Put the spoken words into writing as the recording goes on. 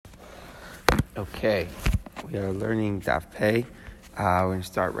Okay, we are learning Daf Pei. We're going to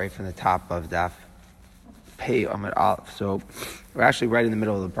start right from the top of Daf Pei Amud Aleph. So we're actually right in the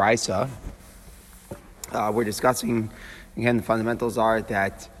middle of the Brisa. We're discussing, again, the fundamentals are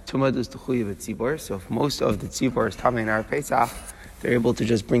that Tumah is Tuchuy of Tzibor. So if most of the Tzibor is Tamei in our Pesach, they're able to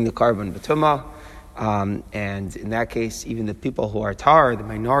just bring the carbon B'tumah. And in that case, even the people who are tar, the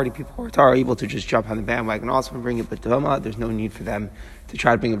minority people who are tar, are able to just jump on the bandwagon also and bring it B'tumah. There's no need for them to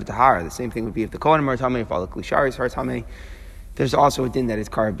try to bring it B'tahara. The same thing would be if the Kohanim are Tamei, if all the Klisharis are Tamei. There's also a din that is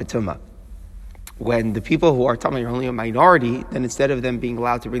carved B'tumah. When the people who are Tamei are only a minority, then instead of them being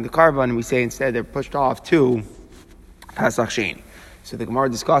allowed to bring the carbon, we say instead they're pushed off to Pesach Sheni. So the Gemara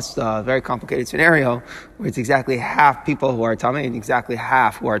discussed a very complicated scenario where it's exactly half people who are Tamei and exactly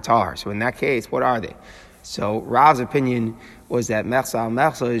half who are Tahar. So in that case, what are they? So Rav's opinion was that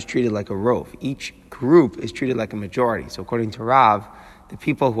Mechsa is treated like a rov. Each group is treated like a majority. So according to Rav, the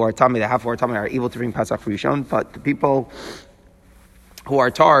people who are Tamei, the half who are Tamei, are able to bring Pesach Rishon, but the people who are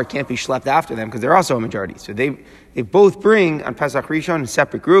Tar can't be schlepped after them because they're also a majority. So they both bring on Pesach Rishon in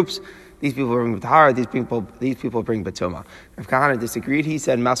separate groups. These people bring B'tahara, these people bring B'tumah. Rav Kahana disagreed. He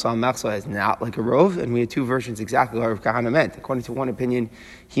said Mechsa is not like a rov, and we had two versions exactly what Rav Kahana meant. According to one opinion,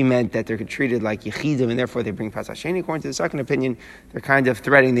 he meant that they're treated like Yechidim, and therefore they bring Pesach Sheni. According to the second opinion, they're kind of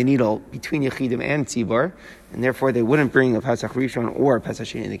threading the needle between Yechidim and Tzibor, and therefore they wouldn't bring a Pesach Rishon or a Pesach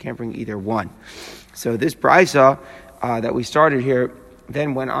Sheni. They can't bring either one. So this brisa that we started here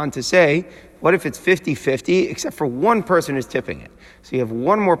then went on to say, what if it's 50-50, except for one person is tipping it? So you have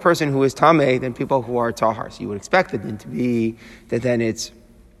one more person who is Tamei than people who are Tahar. So you would expect it then to be that then it's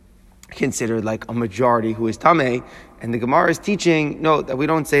considered like a majority who is Tamei. And the Gemara is teaching, no, that we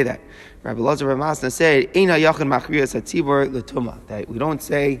don't say that. Rabbi Elazar Ramasna said, Eina yachin machriyas hatzibur l'tumah. That we don't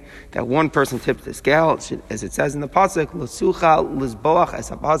say that one person tips the scale, as it says in the pasuk, l'sucha l'zboach es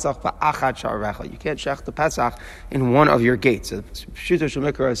habazach ba'achat sha'arecha. You can't shech the Pesach in one of your gates. So Shuto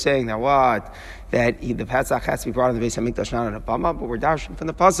Shemikra is saying that what? That the Pesach has to be brought in the Beis Hamikdash, not on a bama, but we're dashing from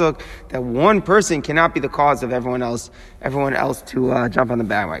the pasuk that one person cannot be the cause of everyone else to jump on the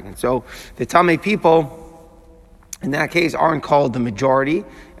bandwagon. So the Tamei people, in that case, aren't called the majority,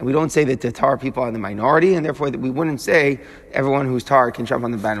 and we don't say that the Tar people are the minority, and therefore we wouldn't say everyone who's Tar can jump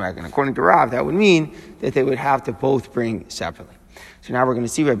on the bandwagon. According to Rav, that would mean that they would have to both bring separately. So now we're going to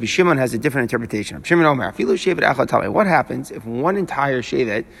see Rabbi Shimon has a different interpretation. Rabbi Shimon Omer, Afilu shevet echad tamei. What happens if one entire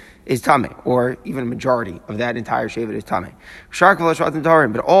shevet is tamei, or even a majority of that entire shevet is tamei?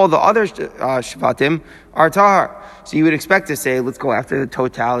 But all the other shvatim are tahar. So you would expect to say, let's go after the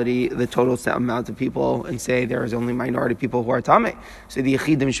total amount of people, and say there is only minority people who are tamei. So the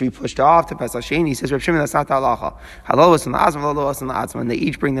yechidim should be pushed off to Pesach Sheni. He says, Rabbi Shimon, that's not the halacha. Halos and la'azman, they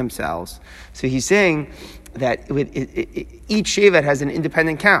each bring themselves. So he's saying that each shevet has an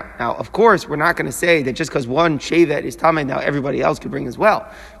independent count. Now, of course, we're not going to say that just because one shevet is tamei, now everybody else could bring as well.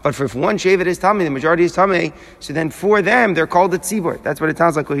 But if one shevet is tamei, the majority is tamei, so then for them, they're called a tzibor. That's what it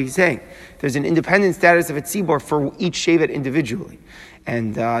sounds like what he's saying. There's an independent status of a tzibor for each shevet individually.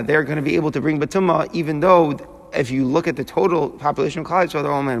 And they're going to be able to bring B'tumah, even though if you look at the total population of Klal Yisrael,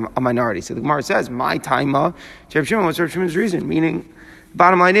 they're all a minority. So the Gemara says, my taima, Reb Shimon, what's Reb Shimon's reason? Meaning,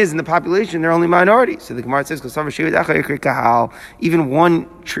 bottom line is, in the population, they're only minorities. So the Gemara says, even one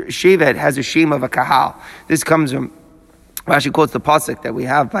shevet has a shame of a kahal. This comes from, Rashi quotes the pasuk that we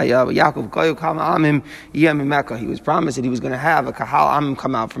have by Yaakov, he was promised that he was going to have a kahal amim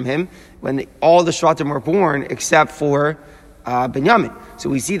come out from him when all the shvatim were born except for Binyamin. So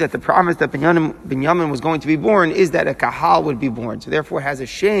we see that the promise that Binyamin was going to be born is that a kahal would be born. So therefore it has a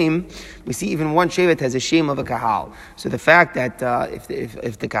shame. We see even one shevet has a shame of a kahal. So the fact that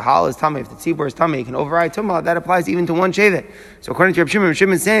if the kahal is tamei, if the tzibur is tamei, it can override tumah, that applies even to one shevet. So according to Reb Shimon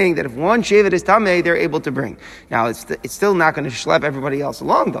is saying that if one shevet is tamei, they're able to bring. Now it's still not going to schlep everybody else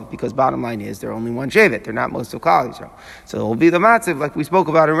along though, because bottom line is they're only one shevet. They're not most of Klal Yisrael. So it will be the matziv like we spoke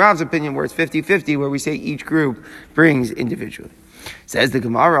about in Rav's opinion, where it's 50-50, where we say each group brings individually. Says the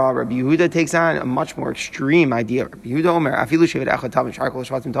Gemara, Rabbi Yehuda takes on a much more extreme idea. Rabbi Yehuda Omer, Afilu shevet echad tamei, shar kol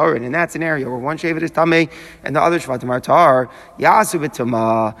shvatim tahor. And in that scenario, where one shevet is tamei and the other shvatim are tahor, yasu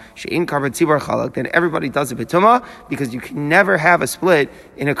b'tumah she'in karban tzibur chalak. Then everybody does a b'tumah because you can never have a split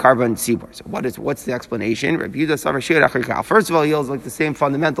in a karban tzibur. So what's the explanation? Rabbi Yehuda savar shevet echad kahal. First of all, he holds like the same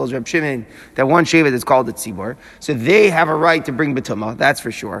fundamentals, Reb Shimon, that one shevet is called a tzibur. So they have a right to bring b'tumah. That's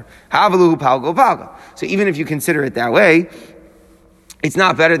for sure. Havalu palgo palga. So even if you consider it that way, it's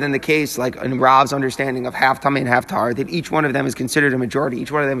not better than the case, like in Rav's understanding of half Tamei and half Tar, that each one of them is considered a majority,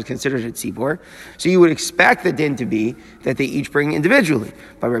 each one of them is considered a tzibor. So you would expect the din to be that they each bring individually.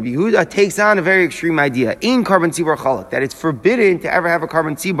 But Rabbi Yehuda takes on a very extreme idea, in carbon tzibor chalak, that it's forbidden to ever have a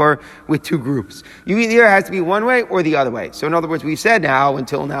carbon tzibor with two groups. You either has to be one way or the other way. So in other words, we've said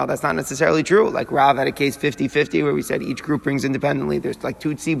until now, that's not necessarily true. Like Rav had a case 50-50 where we said each group brings independently. There's like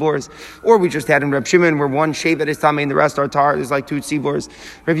two tzibors. Or we just had in Reb Shimon where one shevet is Tamei and the rest are Tar. There's like two tzibors.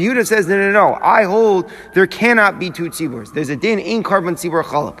 Rabbi Yehuda says, no. I hold there cannot be two tzibors. There's a din in carbon tzibor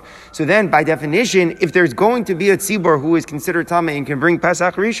chalak. So then, by definition, if there's going to be a tzibor who is considered Tamei and can bring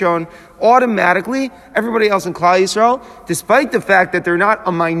Pesach Rishon, automatically, everybody else in Klal Yisrael, despite the fact that they're not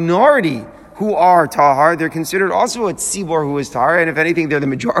a minority who are tahar, they're considered also a tzibor who is tahar, and if anything, they're the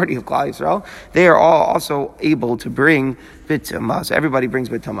majority of Klal Yisrael. They are all also able to bring B'tumah. So everybody brings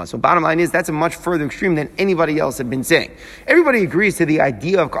B'tumah. So bottom line is, that's a much further extreme than anybody else had been saying. Everybody agrees to the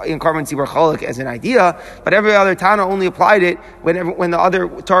idea of in carbon tzibor chalak as an idea, but every other Tana only applied it when the other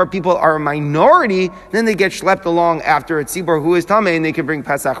Torah people are a minority, then they get schlepped along after a tzibor who is Tamei and they can bring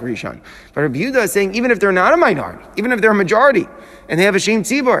Pesach Rishon. But Rabbi Yehuda is saying, even if they're not a minority, even if they're a majority, and they have a Shem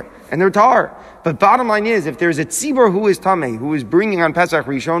tzibor, and they're tar. But bottom line is, if there's a tzibor who is Tamei, who is bringing on Pesach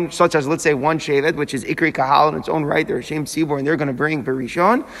Rishon, such as, let's say, one shevet, which is Ikri Kahal in its own right, they're a Shem tzibor, and they're going to bring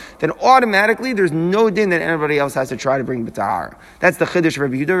Berishon, then automatically there's no din that anybody else has to try to bring B'tahar. That's the Chiddush of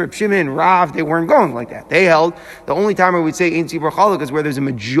Rabbi Yehuda. Reb Shimon, Rav, they weren't going like that. They held the only time where we'd say Ein tzibor chalak is where there's a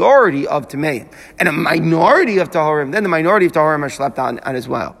majority of Tameim and a minority of Taharim. Then the minority of Taharim are schlepped on as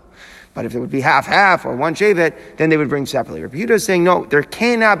well. But if it would be half-half or one shevet, then they would bring separately. Rabbi Yehuda is saying, no, there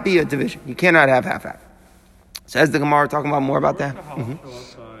cannot be a division. You cannot have half-half. Says the Gemara, talking about more about that.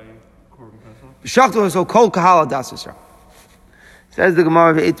 So kol kahal adas Yisrael. Says the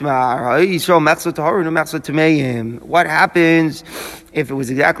Gemara, what happens if it was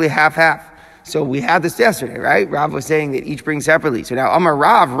exactly half-half? So we had this yesterday, right? Rav was saying that each brings separately. So now Amar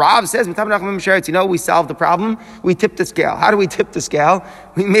Rav says, we solved the problem. We tip the scale. How do we tip the scale?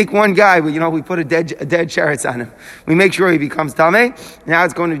 We make one guy, we put a dead sheretz on him. We make sure he becomes Tamei. Now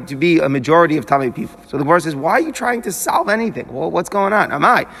it's going to be a majority of Tamei people. So the Gemara says, why are you trying to solve anything? Well, what's going on? Am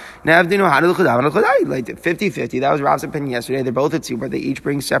I? Like 50-50. That was Rav's opinion yesterday. They're both at tzibor. They each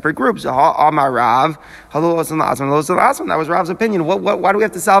bring separate groups. Amar Rav. That was Rav's opinion. Why do we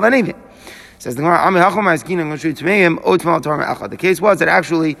have to solve anything? Says the Gemara, the case was that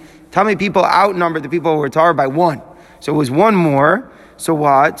actually Tamei people outnumbered the people who were tar by one. So it was one more. So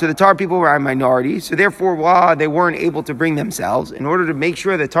what? So the tar people were a minority. So therefore, they weren't able to bring themselves. In order to make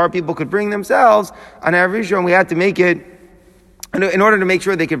sure that tar people could bring themselves on Erev Rishon, we had to make it. In order to make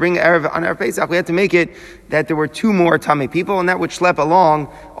sure they could bring Erev on Erev Pesach, we had to make it that there were two more Tamei people, and that would schlep along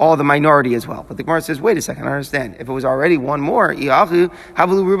all the minority as well. But the Gemara says, wait a second, I understand. If it was already one more, then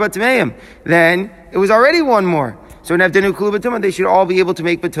it was already one more. So in Avdenu Kulu B'tumah, they should all be able to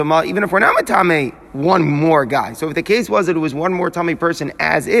make B'tumah, even if we're not Tamei, one more guy. So if the case was that it was one more Tamei person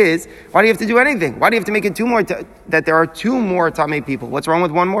as is, why do you have to do anything? Why do you have to make it two more, that there are two more Tamei people? What's wrong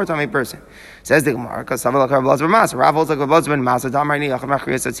with one more Tamei person? Says the Gemara,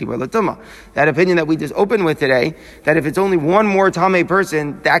 that opinion that we just opened with today, that if it's only one more Tamei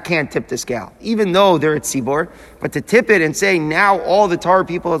person, that can't tip the scale, even though they're at Tzibor. But to tip it and say now all the Tar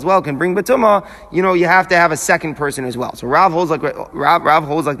people as well can bring B'tumah, you have to have a second person as well. So Rav holds like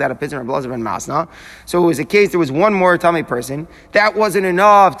that opinion of Blazer and Masna. So it was a case there was one more Tamei person. That wasn't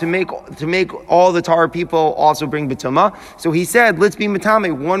enough to make all the Tar people also bring B'tumah. So he said, let's be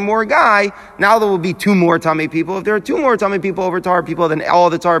Matame, one more guy. Now there will be two more Tamei people. If there are two more Tamei people over Tar people, then all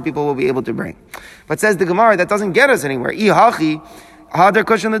the Tar people will be able to bring. But says the Gemara, that doesn't get us anywhere.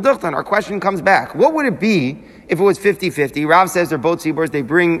 Our question comes back. What would it be if it was 50-50? Rav says they're both tzibors,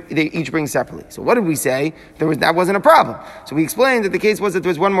 they each bring separately. So what did we say? That wasn't a problem. So we explained that the case was that there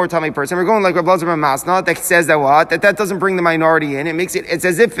was one more Tamei person. We're going like Rav Lazar ben Masna that says that what? That doesn't bring the minority in. It's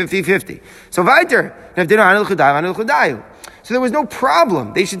as if 50-50. So weiter. So there was no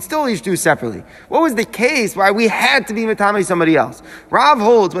problem. They should still each do separately. What was the case why we had to be Matame somebody else? Rav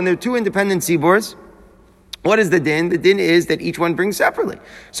holds when there are two independent tzibors, what is the din? The din is that each one brings separately.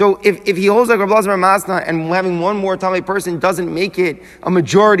 So if he holds like Rav Lazar Masna and having one more Tamei person doesn't make it a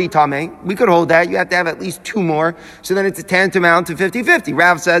majority Tamei, we could hold that. You have to have at least two more. So then it's a tantamount to 50-50.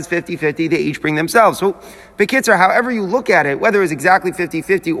 Rav says 50-50, they each bring themselves. So Bekitzer, however you look at it, whether it was exactly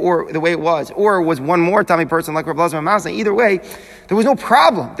 50-50 or the way it was, or it was one more Tamei person like Rav Lazar Masna, either way, there was no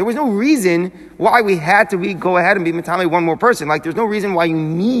problem. There was no reason why we had to go ahead and be Matame one more person. Like there's no reason why you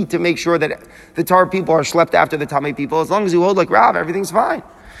need to make sure that the Tar people are schlepped after the Tamei people. As long as you hold like Rav, everything's fine.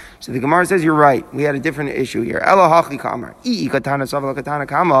 So the Gemara says you're right. We had a different issue here.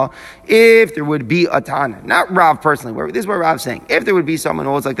 If there would be a Tana, not Rav personally, this is what Rav's saying. If there would be someone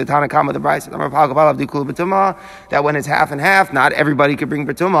who holds like the Tana Kama, the Brisa, that when it's half and half, not everybody could bring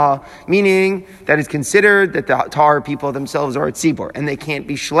Batuma, meaning that it's considered that the Tar people themselves are at Tzibor, and they can't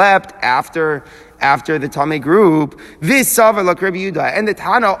be schlepped after the Tamei group, this Savar like Rabbi Yehuda, and the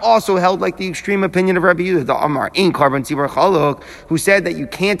Tana also held like the extreme opinion of Rabbi Yehuda, the Amar in Karban Tzibur Chaluk, who said that you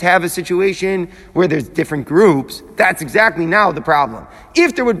can't have a situation where there's different groups. That's exactly now the problem.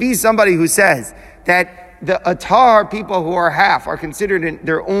 If there would be somebody who says that the Atar people who are half are considered in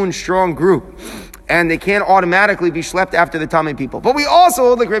their own strong group, and they can't automatically be schlepped after the Tamei people, but we also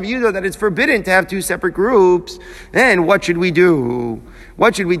hold like Rabbi Yehuda that it's forbidden to have two separate groups, then what should we do?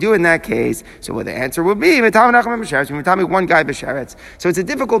 What should we do in that case? So what the answer would be, one guy b'sheretz. So it's a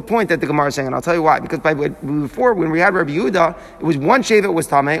difficult point that the Gemara is saying, and I'll tell you why. Because before, when we had Rabbi Yehuda, it was one shevet was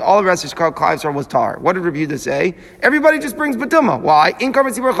tamei, all the rest is called Klaivsar was tar. What did Rabbi Yehuda say? Everybody just brings batuma. Why? In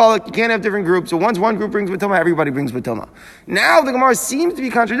Karban Tzibur Chaluk, you can't have different groups. So once one group brings batuma, everybody brings batuma. Now the Gemara seems to be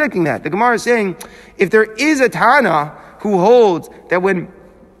contradicting that. The Gemara is saying, if there is a Tana who holds that when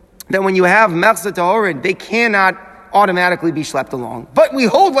you have Mechza Tahorin, they cannot automatically be schlepped along. But we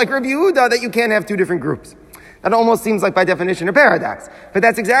hold like Rabbi Yehuda that you can't have two different groups. That almost seems like by definition a paradox. But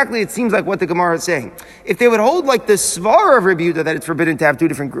that's exactly, it seems like what the Gemara is saying. If they would hold like the Svar of Rabbi Yehuda that it's forbidden to have two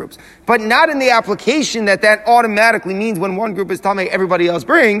different groups, but not in the application that automatically means when one group is Tamei, everybody else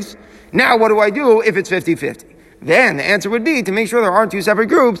brings, now what do I do if it's 50-50? Then the answer would be, to make sure there aren't two separate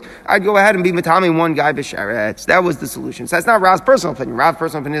groups, I'd go ahead and be matami one guy b'sheretz. That was the solution. So that's not Rav's personal opinion. Rav's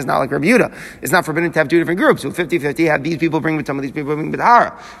personal opinion is not like Rabbi Yehuda. It's not forbidden to have two different groups. So 50-50, have these people bring matama, these people bring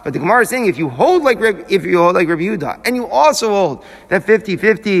b'tahara. But the Gemara is saying, if you hold like Rabbi Yehuda, and you also hold that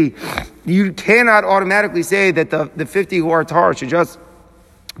 50-50, you cannot automatically say that the 50 who are tar should just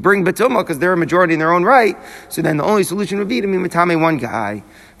bring batuma because they're a majority in their own right. So then the only solution would be to be matame one guy.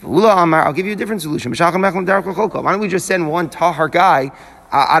 I'll give you a different solution. Why don't we just send one tahar guy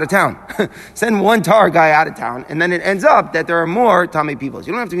out of town? Send one tahar guy out of town, and then it ends up that there are more Tamei people. So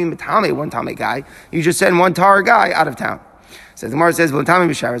you don't have to be matame one Tamei guy. You just send one tahar guy out of town. So the Gemara says,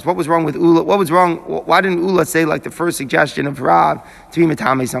 what was wrong with Ula? What was wrong? Why didn't Ula say like the first suggestion of Rav to be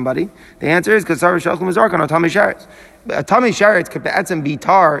matame somebody? The answer is because Sarah Shalchum is Arkan or Tamei Sharetz. A Tamei Sharetz could add some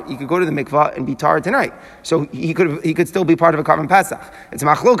bitar. He could go to the mikvah and bitar tonight, so he could still be part of a Karban Pesach. It's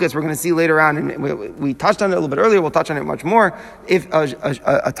machlokas. We're going to see later on, and we touched on it a little bit earlier. We'll touch on it much more. If a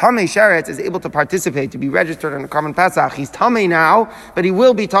Tamei Sharetz is able to participate, to be registered on a Karban Pesach, he's Tamei now, but he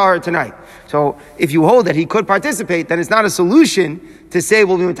will be tar tonight. So if you hold that he could participate, then it's not a solution to say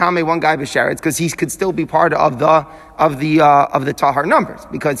we'll be Tamei one guy b'sheretz, because he could still be part of the tahar numbers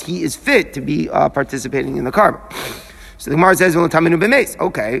because he is fit to be participating in the Karban. So the Gemara says,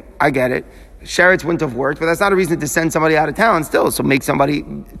 okay, I get it. Sheretz wouldn't have worked, but that's not a reason to send somebody out of town still. So make somebody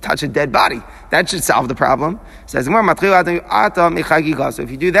touch a dead body. That should solve the problem. Says the Gemara, so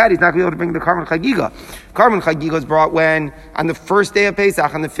if you do that, he's not going to be able to bring the Karban Chagiga. Karban Chagiga is brought on the first day of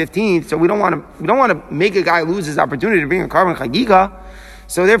Pesach, on the 15th. So we don't want to make a guy lose his opportunity to bring a Karban Chagiga.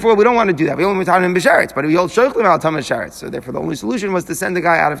 So therefore, we don't want to do that. We only talk him b'sheretz, but we hold shochlim al tamei sheretz. So therefore, the only solution was to send the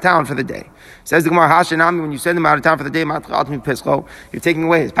guy out of town for the day. Says the Gemara, Hashanami, when you send him out of town for the day, you're taking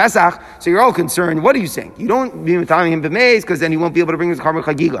away his Pesach. So you're all concerned. What are you saying? You don't be telling him b'meis because then he won't be able to bring his Karban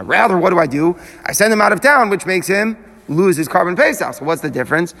Chagiga. Rather, what do? I send him out of town, which makes him lose his Karban Pesach. So what's the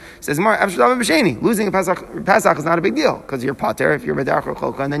difference? Says the Gemara, losing a Pesach is not a big deal because you're pater if you're B'derech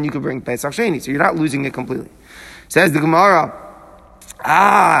Cholka, and then you could bring Pesach Sheni. So you're not losing it completely. Says the Gemara,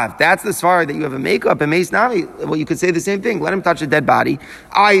 if that's the svara that you have a makeup and mace navi, well, you could say the same thing. Let him touch a dead body.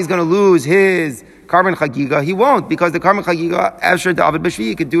 He's going to lose his Karban Chagiga. He won't, because the Karban Chagiga, Esher David B'Shvi,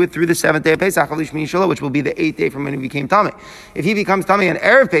 he could do it through the 7th day of Pesach, which will be the 8th day from when he became Tamei. If he becomes Tamei on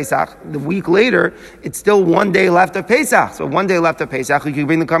Erev Pesach, the week later, it's still 1 day left of Pesach. So 1 day left of Pesach, you can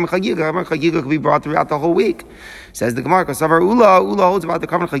bring the Karban Chagiga. Karban Chagiga could be brought throughout the whole week. Says the Gemara, Kasavar Ula holds about the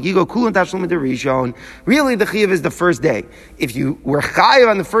Karban Chagiga, Kulun Tashlum Rishon. Really, the Chiyav is the first day. If you were Chayiv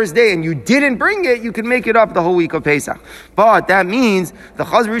on the first day and you didn't bring it, you can make it up the whole week of Pesach. But that means the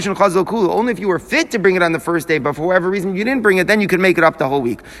Chaz Rishon Chazal Kula, only if you were fit to bring it on the first day, but for whatever reason you didn't bring it, then you can make it up the whole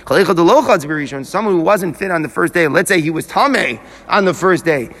week. Someone who wasn't fit on the first day, let's say he was Tamei on the first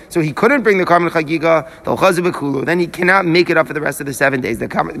day, so he couldn't bring the Karban Chagiga, then he cannot make it up for the rest of the 7 days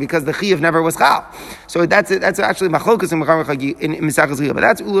because the Chiyav never was Chal. So that's actually machlokas in Karban Chagiga in Mesachas Chiyav. But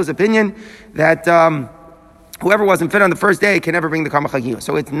that's Ula's opinion that whoever wasn't fit on the first day can never bring the karma chagiyah.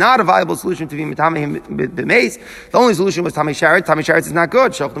 So it's not a viable solution to be mitamei b'meis. The only solution was tamei sharetz. Tamei sharetz is not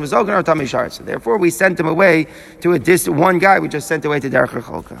good. Shalchim v'zogan or tamei sharetz. So therefore, we sent him away to one guy. We just sent away to derech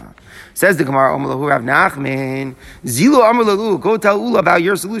cholka. Says the Gemara, Omelahu Rav Nachman, Zilu Amr Lalu, go tell Ula about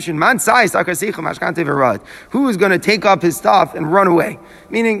your solution. Man sai sakaseicha mashkante v'rad. Who is going to take up his stuff and run away?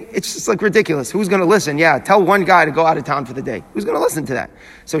 Meaning, it's just like ridiculous. Who's going to listen? Yeah, tell one guy to go out of town for the day. Who's going to listen to that?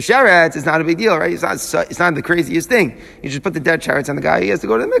 So sharetz is not a big deal, right? It's not the craziest thing. You just put the dead sharetz on the guy. He has to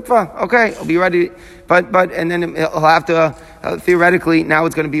go to the mikvah. Okay, I'll be ready. But and then he'll have to theoretically now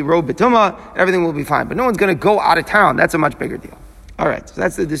it's going to be rob betuma. Everything will be fine. But no one's going to go out of town. That's a much bigger deal. All right, so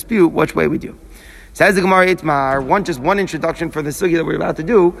that's the dispute, which way we do. Says the Gemara Itmar, one introduction for the sugya that we're about to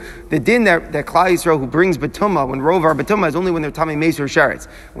do. The din that Klal Yisrael who brings betuma, when rovar betuma, is only when they're tamei meis or sheretz.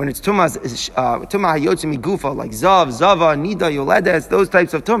 When it's tumas hayotzi migufa, like zav, zava, nida, yoledes, those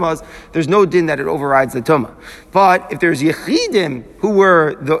types of tumas, there's no din that it overrides the tuma. But if there's yechidim who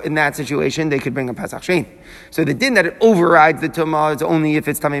were in that situation, they could bring a pesach sheni. So the din that it overrides the tumah is only if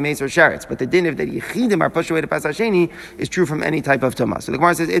it's tamei meis or sheretz. But the din if the yechidim are pushed away to pesach sheni is true from any type of tumah. So the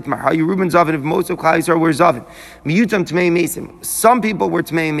Gemara says, Itmar, how you Reuben zavin if most of Klal Yisrael were zavin? Miyutam tamei meisim. Some people were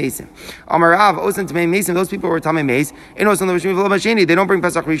tamei meisim. Amarav osan tamei meisim. Those people were tamei meis. And osan l'vashim v'lo b'sheni. They don't bring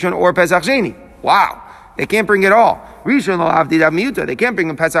pesach rishon or pesach sheni. Wow. They can't bring it all. Rishon lo avdi dav miyuta. They can't bring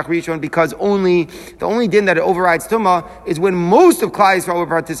a Pesach Rishon because the only din that it overrides Tumah is when most of Klal Yisrael will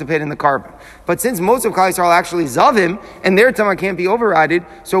participate in the carbon. But since most of Klal Yisrael actually zavim and their Tumah can't be overrided,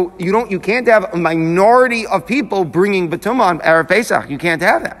 so you can't have a minority of people bringing Batumah on Erev Pesach. You can't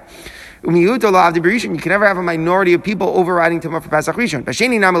have that. You can never have a minority of people overriding Tumah for Pesach Rishon. But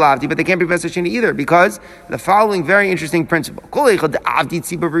they can't be Pesach Sheni either because the following very interesting principle. The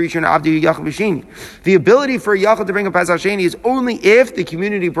ability for a Yachad to bring a Pesach Sheni is only if the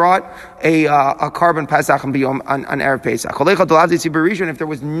community brought a carbon Pesach on Erev Pesach. If there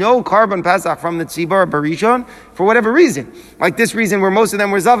was no carbon Pesach from the Tzibur Barishon, for whatever reason, like this reason where most of them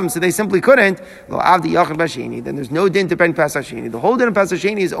were Zavim, so they simply couldn't, then there's no din to bring Pesach Sheni. The whole din of Pesach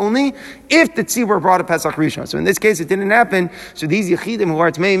Sheni is only if the tzibur brought a Pesach Rishon. So in this case, it didn't happen. So these Yechidim who are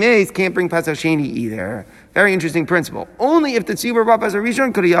Tmei Meis can't bring Pesach Sheni either. Very interesting principle. Only if the tzibur brought Pesach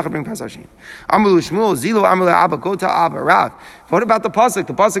Rishon could a Yachid bring Pesach Sheni. Amru Shmuel, Zilu Amru Abba, go to Abba, Rav. What about the pasuk?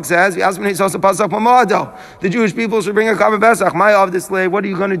 The pasuk says, the Jewish people should bring a carbon Pesach. My of this slave, what are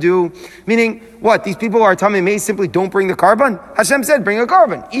you going to do? Meaning, what? These people who are Tamei Meis simply don't bring the carbon? Hashem said, bring a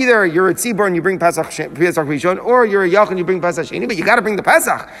carbon. Either you're a tzibur and you bring Pesach Rishon, or you're a Yachid and you bring Pesach Sheni, but you got to bring the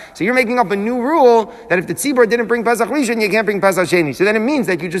Pesach. So you're making up a new rule that if the tzibur didn't bring Pesach Rishon, you can't bring Pesach Sheni. So then it means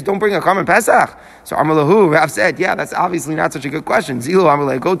that you just don't bring a carbon Pesach. So Amar Lahu, Rav said, yeah, that's obviously not such a good question. Zilu Amar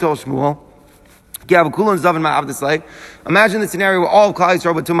Lahu, go tell Shmuel. Imagine the scenario where all of Klal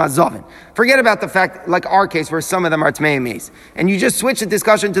Yisrael were Tumah Zavin. Forget about the fact, like our case, where some of them are Tmei Meis. And you just switch the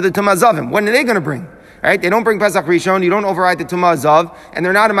discussion to the Tumah Zavim. What are they going to bring? Right? They don't bring Pesach Rishon, you don't override the Tumah Zav, and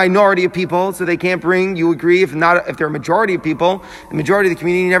they're not a minority of people, so they can't bring, you agree, if they're a majority of people, the majority of the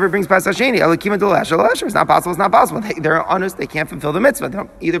community never brings Pesach Sheni. It's not possible. They're honest, they can't fulfill the mitzvah. They don't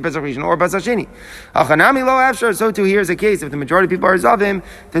either Pesach Rishon or Pesach Sheni. So too, here's a case, if the majority of people are Zavim,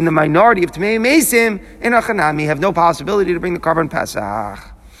 then the minority of Tmei Meisim in Achanami have no possibility to bring the carbon Pesach.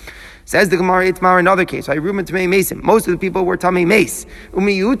 Says the Gemara Itmar, another case. Most of the people were Tamei Meis.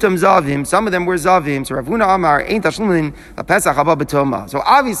 Some of them were Zavim. So Ravuna Amar ain't Tashlumin a Pesach Haba B'Toma. So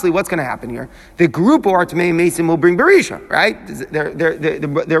obviously, what's going to happen here? The group who are Tamei Meisim will bring Berisha, right? They're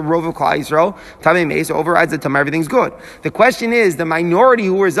Rov of Klal Yisrael. Tamei Meis overrides the Tamar. Everything's good. The question is, the minority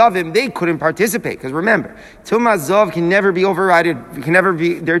who were Zavim, they couldn't participate because remember, Tumah Zav can never be overridden.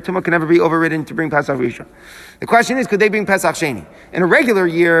 Their Tumah can never be overridden to bring Pesach Rishon. The question is, could they bring Pesach Sheni? In a regular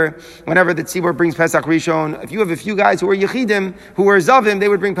year, whenever the tzibur brings Pesach Rishon, if you have a few guys who are Yechidim, who were Zavim, they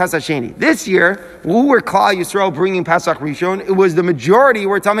would bring Pesach Sheni. This year, who were Klal Yisrael bringing Pesach Rishon? It was the majority who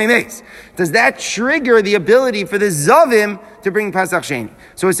were Tamei Meis. Does that trigger the ability for the Zavim to bring Pesach Sheni?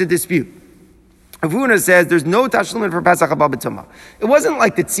 So it's a dispute. Avuna says there's no tashlumin for Pesach Haba B'Tumah. It wasn't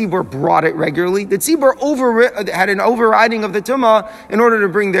like the tzibur brought it regularly. The tzibur had an overriding of the tumah in order to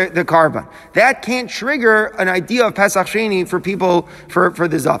bring the carbon. That can't trigger an idea of Pesach Sheni for people for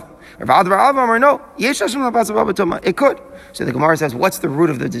the zav. No, it could. So the Gemara says, what's the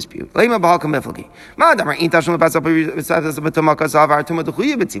root of the dispute? If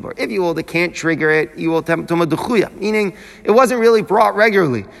you hold it can't trigger it, you will tumah dechuya. Meaning, it wasn't really brought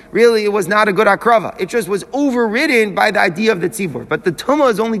regularly. Really, it was not a good akrava. It just was overridden by the idea of the tzibur. But the tumah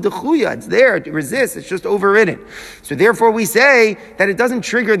is only dechuya. It's there, it resists, it's just overridden. So therefore we say that it doesn't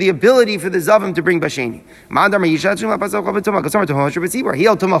trigger the ability for the zavim to bring basheni. He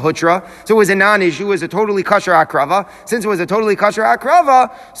held tumah hutra. kashra, so it was a non-issue, it was a totally kosher akrava. Since it was a totally kosher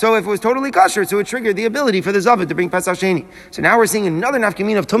akrava, so if it was totally kosher, so it triggered the ability for the Zavim to bring Pesach Sheni. So now we're seeing another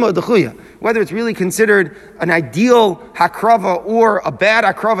nafkamina of Tumah Dechuya, whether it's really considered an ideal hakrava or a bad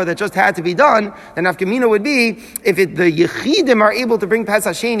hakrava that just had to be done, the nafkamina would be if the Yechidim are able to bring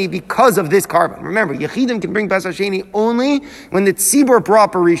Pesach Sheni because of this carbon. Remember, Yechidim can bring Pesach Sheni only when the Tzibur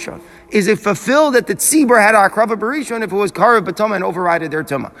brought Barishon. Is it fulfilled that the tzibur had a akrava barishon if it was karev b'tumah and overrided their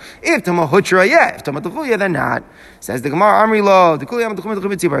tumah? If tumah hutra, yeah. If tumah dechuya, then not. Says the Gemara, Amri lo, it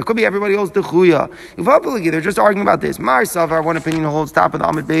could be everybody else dechuya. They're just arguing about this. Mar Savar, one opinion holds top of the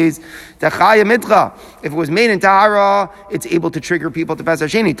Amid Beis. Techaya mitcha. If it was made in tahara, it's able to trigger people to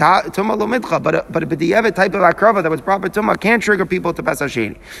Pesach Sheni. Tumah lo mitcha, but a b'diavad type of akrava that was brought b'tumah can't trigger people to Pesach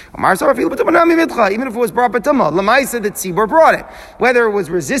Sheni. Mar Savar, even if it was brought b'tumah, lamaisa the tzibur brought it, whether it was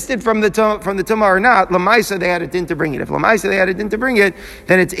resisted from the tumah or not, lamaisa they had a din to bring it. If lamaisa they had a din to bring it,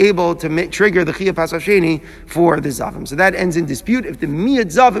 then it's able to trigger the chiyah Pesach Sheni for the zavim. So that ends in dispute if the miyad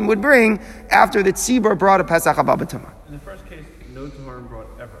zavim would bring after the tzibur brought a Pesach haba b'tumah. In the first case, no taharim brought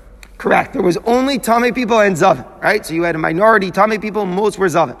ever. Correct. There was only Tamei people and Zavim, right? So you had a minority Tamei people, most were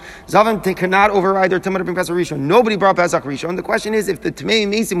Zavim. Zavim cannot override their Tumah to bring Pesach Rishon. Nobody brought Pesach Rishon. The question is if the Tamei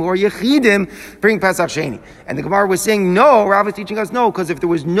Mesim who are Yechidim bring Pesach Sheni. And the Gemara was saying no, Rav is teaching us no, because if there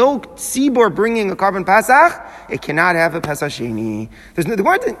was no Tzibor bringing a carbon Pesach, it cannot have a Pesach Sheni. The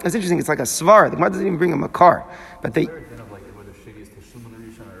Gemara, it's interesting, it's like a Svar. The Gemara doesn't even bring a Makar. But they...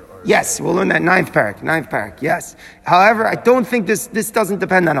 Yes, we'll learn that ninth parak, yes. However, I don't think this doesn't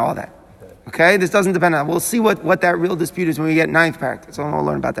depend on all that. Okay, this doesn't depend on that. We'll see what that real dispute is when we get ninth parak. So we'll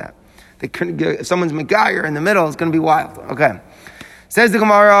learn about that. If someone's Megayer in the middle, it's going to be wild. Okay. Says the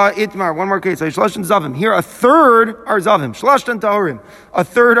Gemara, Itmar, one more case. So Shloshan Zavim. Here, a third are Zavim. Shloshan Tahorim. A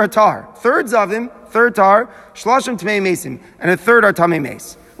third are Tahar. Third Zavim, third Tahar, Shloshan Tmei Mesim. And a third are Tamei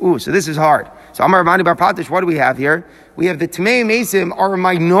Mes. Ooh, so this is hard. So Amar Ramani Bar Patish, what do we have here? We have the Tmei Mesim are a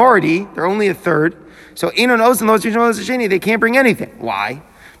minority. They're only a third. So Inon Osin, Los Rishon, Los Sheni, they can't bring anything. Why?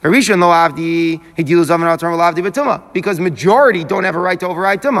 Because majority don't have a right to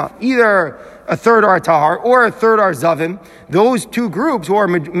override Tumah. Either a third are Tahar or a third are Zavim. Those two groups who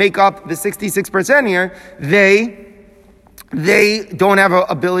make up the 66% here, they don't have an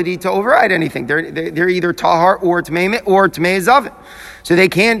ability to override anything. They're either Tahar or Tmei Zavim. So they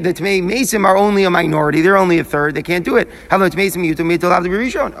can't, the Tmei Mesim are only a minority. They're only a third. They can't do it. A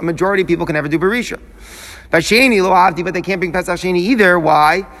majority of people can never do Barishon. Sheni lo avdi, but they can't bring Pesach Sheni either.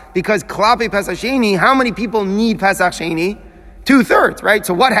 Why? Because Klape Pesach Sheni, how many people need Pesach Sheni? 2/3, right?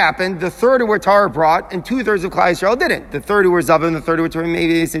 So what happened? The third who were Tahar brought, and 2/3 of Klal Yisrael didn't. The third who were Zavim, the third who were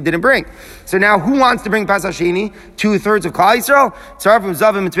maybe they didn't bring. So now who wants to bring Pesach Sheni? 2/3 of Klal Yisrael. Tzar from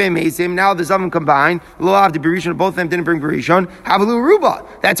Zavim and Tmei Mesim. Now the Zavim combined. Lo avdi Barishon. Both of them didn't bring Barishon. Havalu Ruba.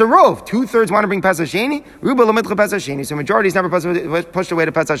 That's a rove. 2/3 want to bring Pesach Sheni. Ruba lo mitcha Pesach Sheni. So majority is never pushed away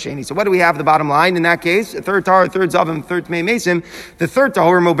to Pesach Sheni. So what do we have? The bottom line in that case: a third Tahar, third Zavim, third Tmei Mesim. The third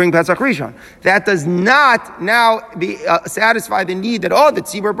Tahor will bring Pesach Rishon. That does not now be satisfy the need that the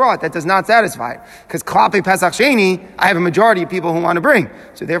tzibur brought. That does not satisfy it. Because Klape Pesach Sheni, I have a majority of people who want to bring.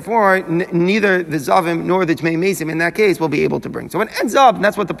 So therefore, neither the Zavim nor the Tmei Mesim in that case will be able to bring. So it ends up, and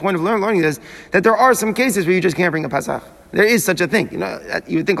that's what the point of learning is, that there are some cases where you just can't bring a Pesach. There is such a thing.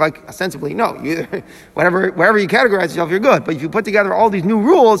 You would think like ostensibly, no, wherever you categorize yourself, you're good. But if you put together all these new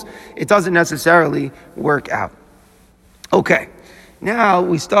rules, it doesn't necessarily work out. Okay. Now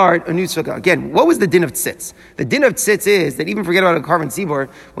we start a new sukkah. Again, what was the din of tzitz? The din of tzitz is that even forget about a carbon tzibor,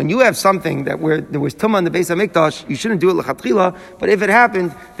 when you have something that where there was tumah in the Beis HaMikdash, you shouldn't do it l'chatchila, but if it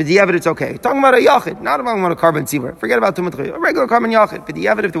happened, b'diavad it's okay. Talking about a yachid, not about a carbon tzibor. Forget about tumah tchila, a regular carbon yachid.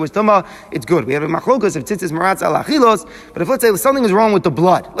 B'diavad, if there was tumah, it's good. We have a machlokas of tzitzis maratz al achilos, but if let's say something is wrong with the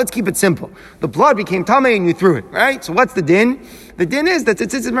blood, let's keep it simple. The blood became tameh and you threw it, right? So what's the din? The din is that the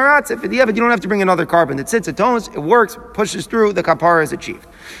tzitzis maratz, if you don't have to bring another carbon. The tzitz atones, it works, pushes through, the kapara is achieved.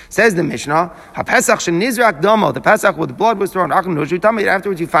 Says the Mishnah, HaPesach shenizrak damo, the Pesach with the blood was thrown, afterwards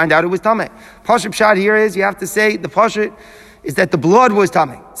you find out it was tameh. Pashup shot here is, you have to say, the pashup is that the blood was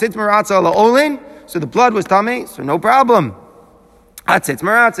tameh. Tzitz maratza la'olin, so the blood was tameh, so no problem. Tzitz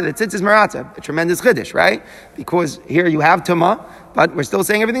maratza, the tzitz is maratza, a tremendous chiddush, right? Because here you have tumah, but we're still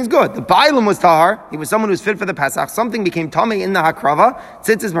saying everything's good. The Bailam was tahar. He was someone who was fit for the Pesach. Something became tamei in the hakrava.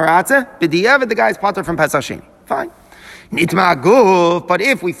 Tzitz is maratza. B'diavad, the guy is pater from Pesach Sheni. Fine. Nitma guf, but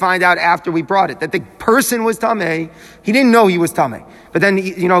if we find out after we brought it that the person was tamei, he didn't know he was tamei. But then,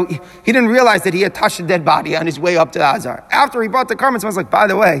 he didn't realize that he had touched a dead body on his way up to the Azar. After he brought the carbon, someone's like, by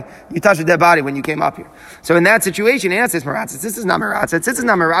the way, you touched a dead body when you came up here. So in that situation, answer is Maratza. This is not Maratza. Tzitz is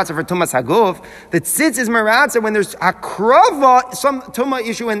not Maratza for Tumas Haguf. The Tzitz is Maratza when there's Hakrava, some Tumah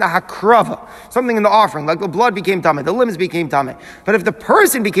issue in the Hakrava, something in the offering, like the blood became Tameh, the limbs became Tameh. But if the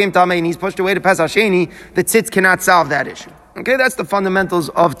person became Tameh and he's pushed away to Pesach Sheni, the Tzitz cannot solve that issue. Okay, that's the fundamentals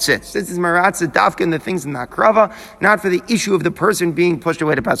of tzitz. This is maratza dafka and the things in the akrava, not for the issue of the person being pushed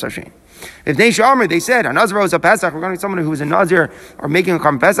away to Pesach Sheni. If they said, a Nazir was a Pesach, regarding someone who was a Nazir or making a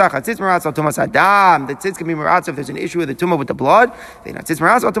Karm Pesach, tzitz maratza tumas adam, the tzitz can be maratza if there's an issue with the tumah with the blood. They not tzitz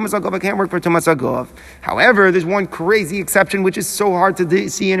maratza tumas agov, it can't work for tumas agov. However, there's one crazy exception which is so hard to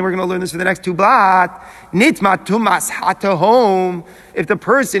see, and we're going to learn this for the next two blat. Nitma tumas hatahom. If the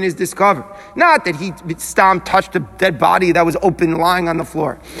person is discovered, not that he touched a dead body that was open lying on the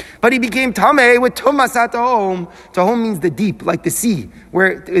floor, but he became tameh with tumas hatahom. Tahom means the deep, like the sea,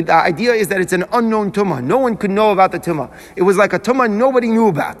 where the idea is that it's an unknown tumah. No one could know about the tumah. It was like a tumah nobody knew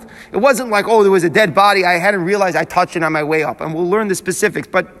about. It wasn't like, oh, there was a dead body, I hadn't realized I touched it on my way up. And we'll learn the specifics,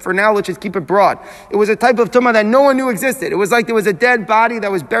 but for now, let's just keep it broad. It was a type of tumah that no one knew existed. It was like there was a dead body that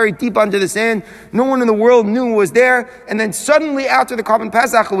was buried deep under the sand. No one in the world knew it was there. And then suddenly after the Karban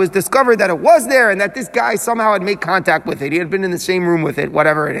Pesach, it was discovered that it was there and that this guy somehow had made contact with it. He had been in the same room with it,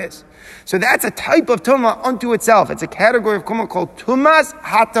 whatever it is. So that's a type of tumah unto itself. It's a category of tumah called tumas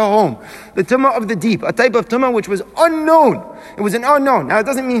hatahom, the tumah of the deep, a type of tumah which was unknown. It was an unknown. Now it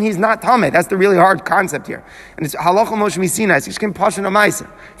doesn't mean he's not tameh. That's the really hard concept here. And it's halacha Moshe Misina. It's just passion of ma'isa.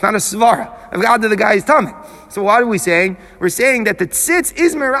 It's not a svara. I've got the guy is tameh. So what are we saying? We're saying that the tzitz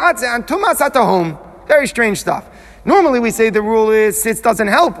is miratze and tumas hatahom. Very strange stuff. Normally we say the rule is tzitz doesn't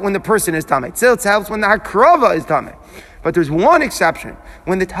help when the person is tameh. Tzitz helps when the hakrava is tameh. But there's one exception.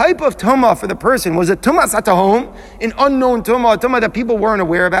 When the type of tumah for the person was a tumas hatahom, an unknown tumah, a tumah that people weren't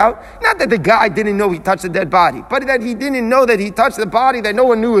aware about, not that the guy didn't know he touched a dead body, but that he didn't know that he touched the body that no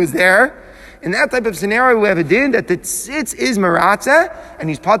one knew was there. In that type of scenario, we have a din that the tzitz is maratza, and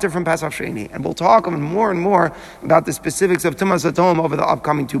he's pater from Pesach Sheni. And we'll talk more and more about the specifics of tumas hatahom over the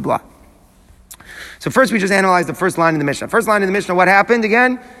upcoming two blocks. So first we just analyzed the first line in the Mishnah. First line in the Mishnah, what happened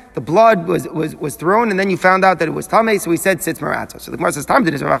again? The blood was thrown, and then you found out that it was tamei, so we said tzitz maratza. So the Gemara says, "Tam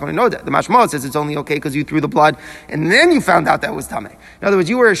did it, know that." The Mashma says it's only okay because you threw the blood, and then you found out that it was tamei. In other words,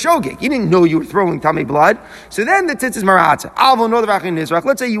 you were a shogeg. You didn't know you were throwing tamei blood. So then the tzitz is maratza.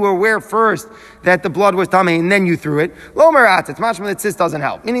 Let's say you were aware first that the blood was tamei, and then you threw it. Lo maratza. It's mashma that tzitz doesn't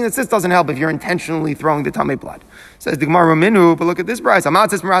help. Meaning that tzitz doesn't help if you're intentionally throwing the tamei blood. Says the Gemara Minu, but look at this price.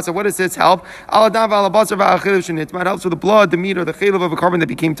 Amatzis maratza. What does tzitz help? It might help with the blood, the meat, or the chaylev of a carbon that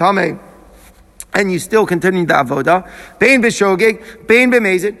became tamei, and you still continue the avoda. Bein b'shogeg, bein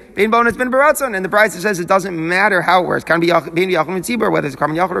b'mezid, bein bonus ben baratzon. And the Brisa says it doesn't matter how it works. Can be bein b'yachim and tzibur, whether it's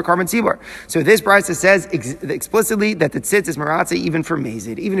carbon yachid or carbon tzibur. So this Brisa says explicitly that the tzitz is maratze even for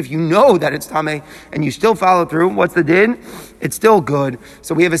mezid. Even if you know that it's tamei and you still follow through, what's the din? It's still good.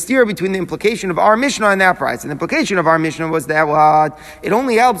 So we have a steer between the implication of our Mishnah and that price. And the implication of our Mishnah was that what? It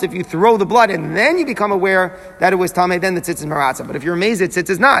only helps if you throw the blood and then you become aware that it was tamei, then the tzitz is maratze. But if you're amazed, tzitz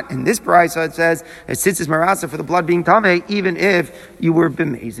is not. In this price, it says tzitz is maratze for the blood being tamei, even if you were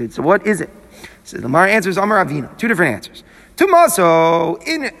b'mezid. So what is it? So the Gemara answers Amar Avina. Two different answers. Tumaso,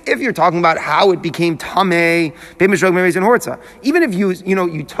 if you're talking about how it became tamei, even if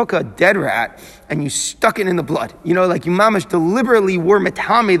you took a dead rat and you stuck it in the blood, like you mamash deliberately were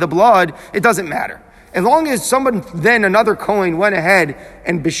metame the blood, it doesn't matter. As long as another Kohen went ahead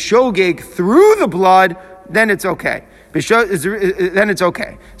and b'shogeg through the blood, then it's okay. Then it's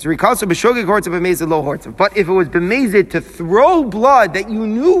okay. But if it was b'mezid to throw blood that you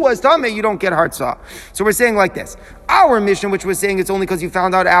knew was tamei, you don't get hartzah. So we're saying like this. Our mission, which was saying it's only because you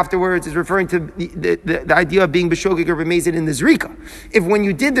found out afterwards, is referring to the idea of being b'shogeg or b'mezid in the zrika. If when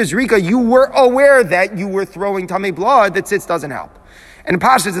you did the zrika, you were aware that you were throwing tamei blood, that tzitz doesn't help. And in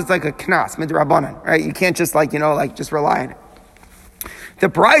Pashas, it's like a knas, midrabanan, right? You can't just just rely on it. The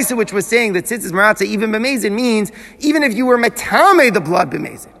Brisa, which was saying that tzitz is maratze even b'mezid, means even if you were metame the blood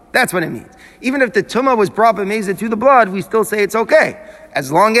b'mezid. That's what it means. Even if the tumah was brought b'mezid to the blood, we still say it's okay.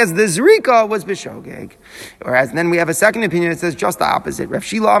 as long as the zrika was b'shogeg. Whereas then we have a second opinion that says just the opposite. Rav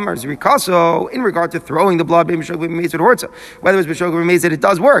Shila Amar zrikaso, in regard to throwing the blood, b'shogeg b'mezid horza, whether it was b'shogeg or b'mezid, it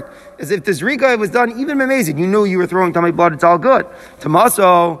does work. As if the zrika was done even b'mezid, you knew you were throwing tamei blood, it's all good.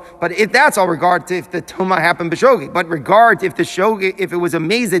 Tamaso, but if that's all regard to if the tuma happened b'shogeg, but regard to if the shogeg, if it was a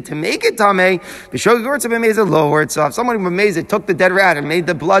mezid to make it tamei, b'shogeg horza b'mezid lower. So if someone b'mezid took the dead rat and made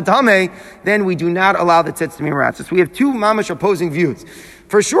the blood tamei, then we do not allow the tzitz to be meratzah. So we have two mamash opposing views.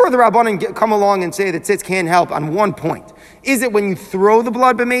 For sure, the Rabbanan come along and say that tzitz can't help on one point. Is it when you throw the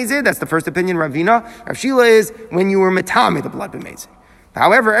blood b'mezid? That's the first opinion, Ravina. Rav Shila is when you were metame the blood b'mezid.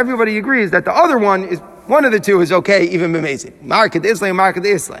 However, everybody agrees that the other one is, one of the two is okay, even b'mezid. Market Islam, market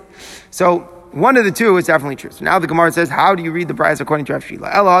Islam. So, one of the two is definitely true. So now the Gemara says, how do you read the Brisa according to Rav Shila?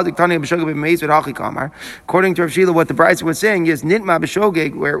 According to Rav Shila, what the Brisa was saying is nitma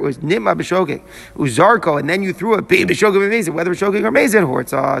b'shogeg, where it was nitma b'shogeg, uzarko, and then you threw it b'shogeg b'mezid, whether b'shogeg or mezid,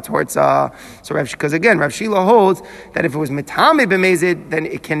 hortza. So because again, Rav Shila holds that if it was metame b'mezid, then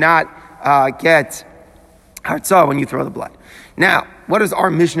it cannot get hartzah when you throw the blood. Now, what does our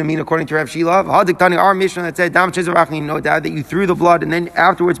Mishnah mean according to Rav Shila? Our Mishnah that said, no doubt that you threw the blood and then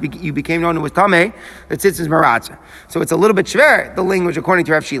afterwards you became known it was tameh, that tzitz is meratzah. So it's a little bit shver, the language according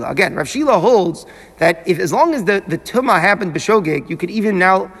to Rav Shila. Again, Rav Shila holds that if as long as the tumah happened b'shogeg, you could even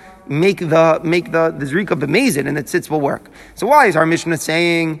now make the zrika b'mezid and the tzitz will work. So why is our Mishnah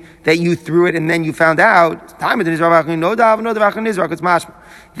saying that you threw it and then you found out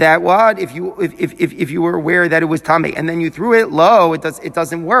that what if you were aware that it was tamei and then you threw it low, it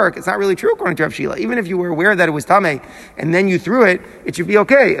doesn't work. It's not really true according to Rav Shila. Even if you were aware that it was tamei and then you threw it, it should be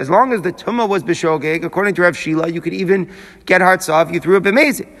okay as long as the tumah was b'shogeg. According to Rav Shila, you could even get hartzah if you threw it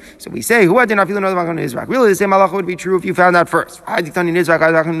b'mezid. So we say really the same halacha would be true if you found out first.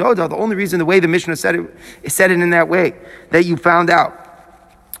 The only reason the way the Mishnah said it in that way that you found out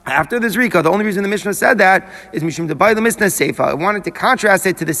after the zrika, the only reason the Mishnah said that is mishum debai the Mishnah seifa. I wanted to contrast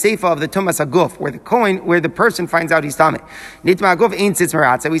it to the seifa of the tumas aguf, where the person finds out he's tamei. Nitma aguf ain't tzitz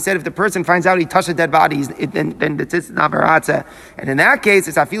meratzah. We said if the person finds out he touched a dead body, then the tzitz is not meratzah. And in that case,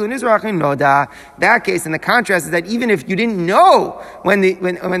 it's afilu nizrachin noda. That case, and the contrast is that even if you didn't know when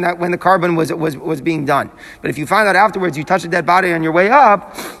the carbon was being done, but if you find out afterwards you touched a dead body on your way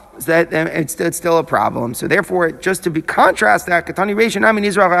up, that it's still a problem. So therefore, just to contrast that,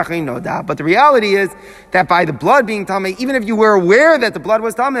 but the reality is that by the blood being tamei, even if you were aware that the blood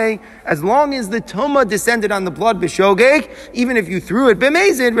was tamei, as long as the tumah descended on the blood b'shogeg, even if you threw it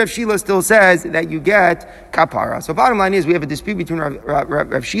b'mezid, Rav Shila still says that you get kapara. So bottom line is we have a dispute between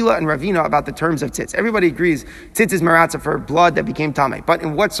Rav Shila and Ravina about the terms of tzitz. Everybody agrees tzitz is meratzah for blood that became tamei, but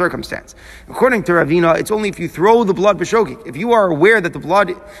in what circumstance? According to Ravina, it's only if you throw the blood b'shogeg. If you are aware that the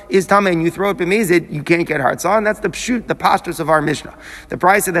blood is tamei and you throw it b'mezid, you can't get hartzah, and that's the pashtus of our Mishnah. The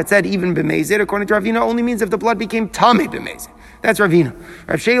Brisa that said even b'mezid, according to Ravina, only means if the blood became tamei b'mezid. That's Ravina.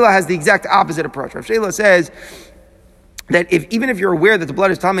 Rav Shela has the exact opposite approach. Rav Shela says that even if you're aware that the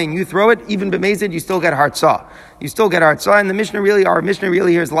blood is tamei and you throw it, even b'mezid, you still get hartzah. You still get hartzah, and our Mishnah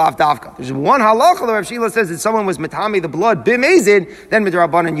really here is lav davka. There's one halacha that Rav Shila says that someone was matami the blood b'mezid, then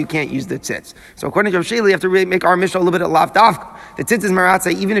midrabanan you can't use the tzitz. So according to Rav Shila, you have to really make our Mishnah a little bit of lav davka. The tzitz is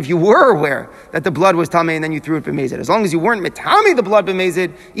meratzah even if you were aware that the blood was tamei and then you threw it b'mezid. As long as you weren't matami the blood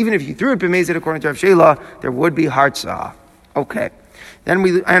b'mezid, even if you threw it b'mezid, according to Rav Shila, there would be hartzah. Okay. Then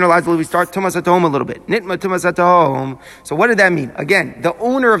we analyze, we start tumas atahom a little bit. Nitma tumas atahom. So what did that mean? Again, the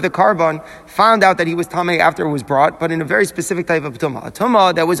owner of the carbon found out that he was tamei after it was brought, but in a very specific type of tumah. A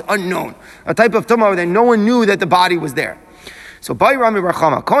tumah that was unknown. A type of tumah that no one knew that the body was there. So by Rami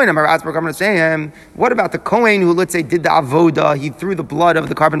Rachama, Kohen Amaratz, we're going to say what about the Kohen who, let's say, did the avoda, he threw the blood of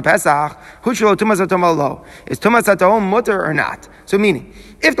the carbon pesach, hushlo tumas atahom lo. Is tumas atahom mutter or not? So meaning,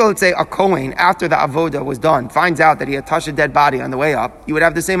 if, let's say, a Kohen, after the avoda was done, finds out that he had touched a dead body on the way up, you would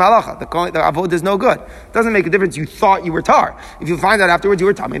have the same halacha. The avoda is no good. It doesn't make a difference. You thought you were tar. If you find out afterwards you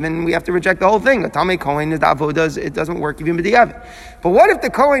were tamei, then we have to reject the whole thing. The tamei Kohen is the avoda, it doesn't work even b'diavad. But what if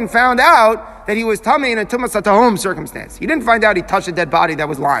the Kohen found out that he was tamei in a tumas atahom circumstance? He didn't find out he touched a dead body that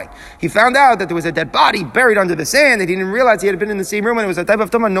was lying. He found out that there was a dead body buried under the sand that he didn't realize he had been in the same room, and it was a type of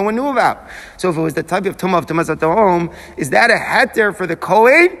tumah no one knew about. So if it was the type of tumah of tumas atahom, is that a heter for the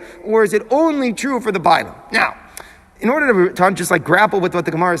Kohen, or is it only true for the Bible? Now, in order to just grapple with what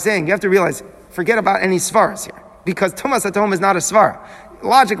the Gemara is saying, you have to realize, forget about any svaras here, because tumas atahom is not a svara.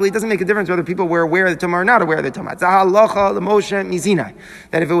 Logically, it doesn't make a difference whether people were aware of the tumah or not aware of the tumah. It's a halacha l'moshe mizinai.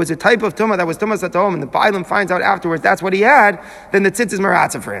 That if it was a type of tumah that was tumas atahom and the Bailam finds out afterwards that's what he had, then the tzitz is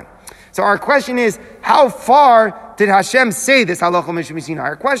meratzah for him. So our question is, how far did Hashem say this halacha mishum Sinai?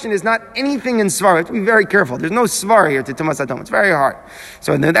 Our question is not anything in Svar. We have to be very careful. There's no Svar here to Tumas Atom. It's very hard.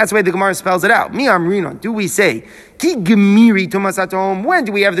 So that's why the Gemara spells it out. Mi amrinon. Do we say Ki gemiri Tumas Atom? When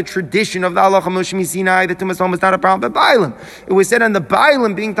do we have the tradition of the halacha mishum Sinai that Tumas Atom is not a problem? But Bailam. It was said on the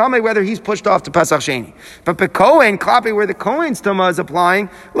Bailam being Tamei whether he's pushed off to Pesach Sheni. But Bekohen Klape where the Kohen's Tuma is applying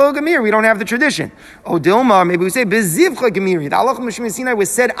Lo Gemir. We don't have the tradition. Oh Dilma. Maybe we say Bezivcha Gemiri. The halacha mishum Sinai was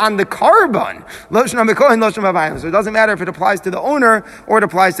said on the carbon. Loshna Bekohen Loshna Bailam. So it doesn't matter if it applies to the owner or it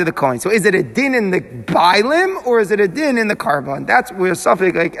applies to the Kohen. So is it a din in the Bailim or is it a din in the carbon? That's where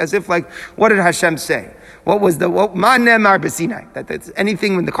something like as if like what did Hashem say? What was the Ma'nemar B'Sinai? That's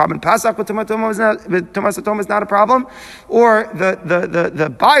anything when the carbon Pasach with Tumas Atom is not a problem, or the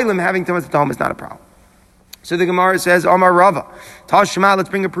Bailim having Tumas Atom is not a problem. So the Gemara says, Amar Rava, Tashma, let's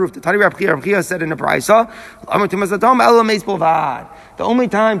bring a proof. The Tani Rav Chia said in the Brayso, Amar Tumas Atom Ela Meis Bolvad. The only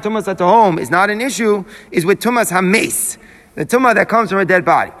time Tumas Atom is not an issue is with Tumas HaMeis, the tumah that comes from a dead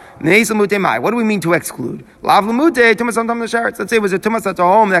body. What do we mean to exclude? Lav Lamute Tumas Atom L'Sharetz. Let's say it was a Tumas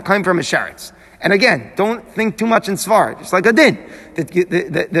Atom that came from a Sheretz. And again, don't think too much in Svar. Just like a din.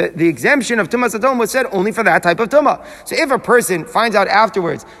 The exemption of Tumas Atom was said only for that type of Tumah. So if a person finds out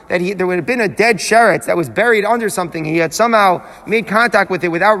afterwards that there would have been a dead sheretz that was buried under something, he had somehow made contact with it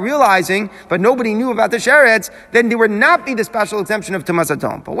without realizing, but nobody knew about the sheretz, then there would not be the special exemption of Tumas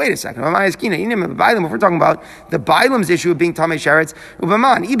Atom. But wait a second. If we're talking about the Bailam's issue of being Tamei sheretz,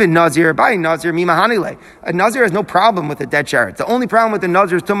 even Nazir, by Nazir, Mimahanile. A Nazir has no problem with a dead sheretz. The only problem with the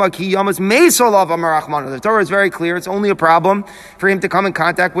Nazir is Tumah Ki Yamas Meisol. The Torah is very clear. It's only a problem for him to come in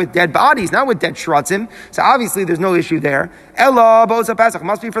contact with dead bodies, not with dead shrotzim. So obviously there's no issue there. Ella Bosa Pesach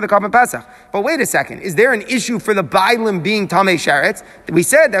must be for the Karban Pesach. But wait a second, is there an issue for the Bailim being Tamei Sheretz? We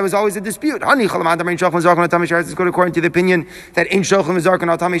said that was always a dispute. Let's go according to the opinion that in Shochem Zarkan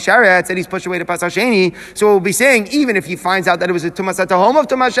al Tamei Sheretz that he's pushed away to Pesach Sheni. So we'll be saying even if he finds out that it was a Tumas Atahom of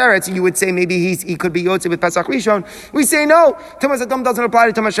Tumas Sheretz, you would say maybe he could be Yotze with Pesach Rishon. We say no, Tumas Atom doesn't apply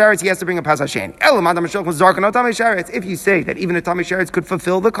to Tumas Sheretz. He has to bring a Pesach Sheni. If you say that even a Tamei Sheretz could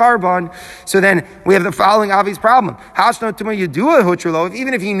fulfill the carbon, so then we have the following obvious problem.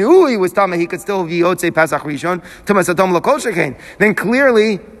 Even if he knew he was Tamei, he could still be Yotze Pesach Rishon, Tumas Atom L'Kol Shekein. Then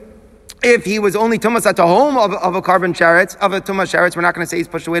clearly, if he was only Tumas Atahom of a carbon sheretz, of a Tumas Sheretz, we're not going to say he's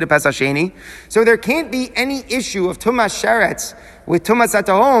pushed away to Pesach Sheni. So there can't be any issue of Tumas Sheretz with Tumas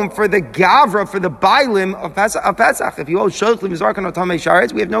Atahom for the Gavra, for the Bailim of Pesach. If you hold Shochem Zarkan or Tamei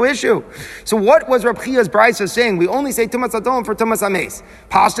Sheretz, we have no issue. So what was Rav Chia's Brayso saying? We only say Tumas Atahom for Tumas HaMeis.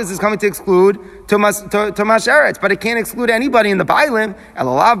 Pashtus is coming to exclude Tumas Sheretz, but it can't exclude anybody in the Bailim.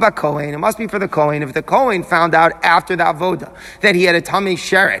 Elalav Ba'Kohen. It must be for the Kohen. If the Kohen found out after the Avoda that he had a Tamei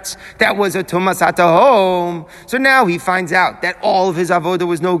Sheretz, that was a Tumas Atahom, so now he finds out that all of his Avoda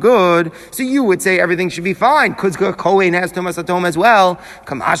was no good, so you would say everything should be fine, because the Kohen has Tumas Atahom as well,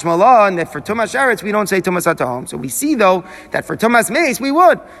 Kamash Malah, and that for Tumas Sheretz we don't say Tumas Atahom. So we see though that for Tumas Meis we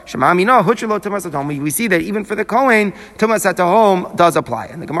would. Shema Mina Huchelo Tumas Atahom. We see that even for the Kohen, Tumas Atahom does apply.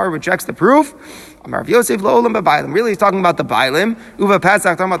 And the Gemara rejects the proof. Amar Yosef Lo'olam B'Bailim. Really, he's talking about the Bailim. Uva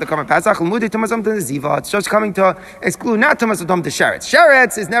Pesach, talking about the Karban Pesach. L'mudei Tumas Atom to the Ziva. It's just coming to exclude not Tumas Atom to Sheretz.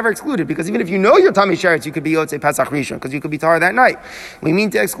 Sheretz is never excluded because even if you know you're Tamei Sheretz, you could be Yotzei Pesach Rishon because you could be Tar that night. We mean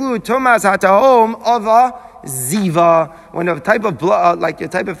to exclude Tumas Hatahom of a Ziva, when a type of blood, like a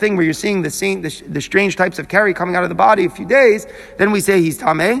type of thing where you're seeing the strange types of carry coming out of the body a few days, then we say he's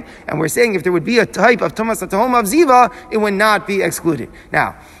Tamei, and we're saying if there would be a type of Tumas Hatahom of Ziva, it would not be excluded.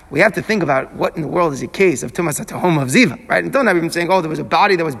 Now, we have to think about what in the world is a case of Tumas Hatahom of Ziva, right? And don't have even saying, oh, there was a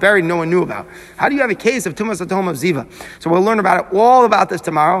body that was buried no one knew about. How do you have a case of Tumas Hatahom of Ziva? So we'll learn all about this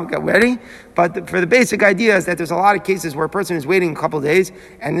tomorrow. Get ready. But for the basic idea is that there's a lot of cases where a person is waiting a couple of days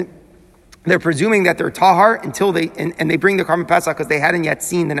and they're presuming that they're tahar until they bring the Karban Pesach because they hadn't yet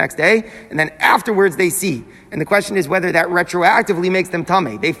seen the next day, and then afterwards they see. And the question is whether that retroactively makes them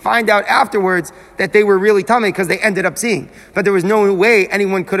tamei. They find out afterwards that they were really tamei because they ended up seeing, but there was no way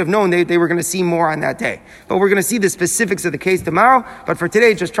anyone could have known they were going to see more on that day. But we're going to see the specifics of the case tomorrow. But for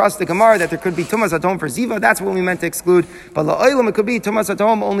today, just trust the Gemara that there could be Tumas Atom for Ziva. That's what we meant to exclude. But la'olam, it could be Tumas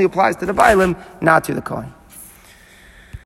Atom only applies to the Bailim, not to the Kohen.